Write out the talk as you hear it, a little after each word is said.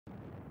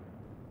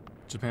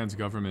Japan's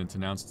government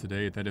announced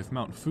today that if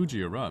Mount Fuji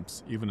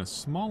erupts, even a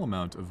small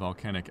amount of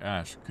volcanic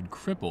ash could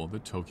cripple the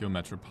Tokyo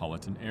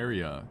metropolitan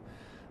area.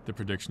 The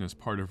prediction is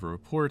part of a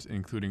report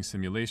including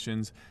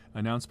simulations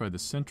announced by the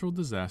Central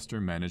Disaster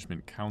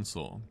Management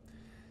Council.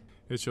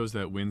 It shows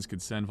that winds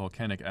could send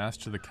volcanic ash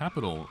to the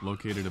capital,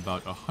 located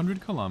about 100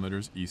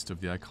 kilometers east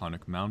of the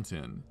iconic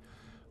mountain.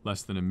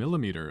 Less than a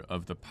millimeter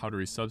of the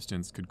powdery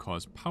substance could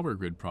cause power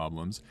grid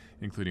problems,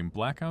 including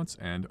blackouts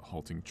and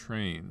halting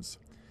trains.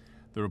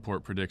 The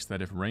report predicts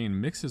that if rain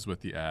mixes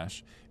with the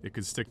ash, it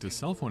could stick to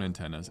cell phone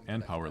antennas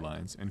and power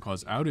lines and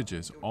cause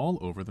outages all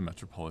over the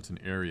metropolitan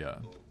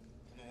area.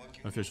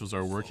 Officials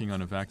are working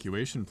on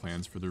evacuation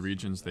plans for the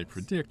regions they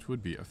predict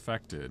would be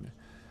affected.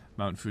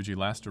 Mount Fuji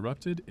last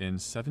erupted in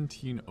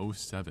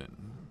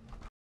 1707.